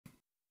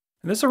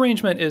This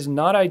arrangement is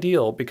not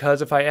ideal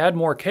because if I add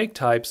more cake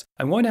types,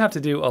 I'm going to have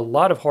to do a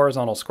lot of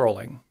horizontal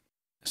scrolling.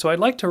 So I'd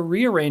like to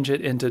rearrange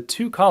it into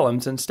 2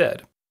 columns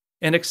instead.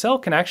 And Excel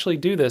can actually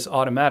do this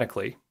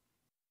automatically.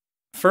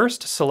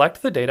 First,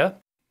 select the data,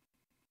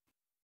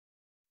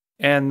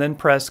 and then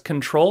press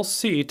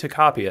Ctrl-C to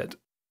copy it.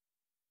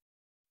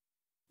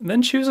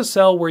 Then choose a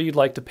cell where you'd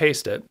like to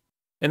paste it,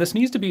 and this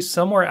needs to be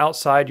somewhere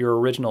outside your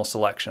original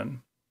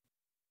selection.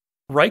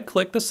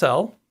 Right-click the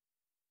cell,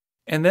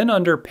 and then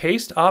under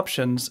Paste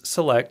Options,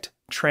 select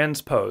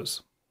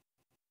Transpose.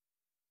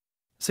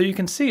 So you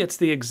can see it's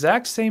the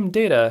exact same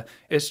data,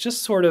 it's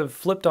just sort of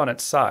flipped on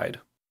its side.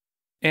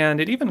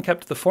 And it even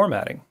kept the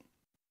formatting.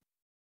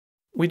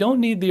 We don't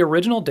need the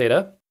original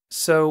data,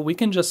 so we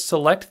can just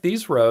select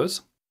these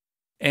rows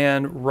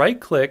and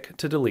right-click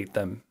to delete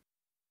them.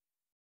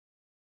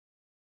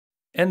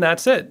 And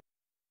that's it.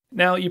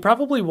 Now, you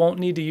probably won't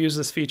need to use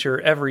this feature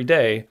every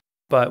day,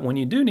 but when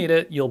you do need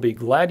it, you'll be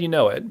glad you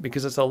know it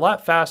because it's a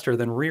lot faster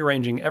than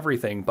rearranging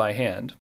everything by hand.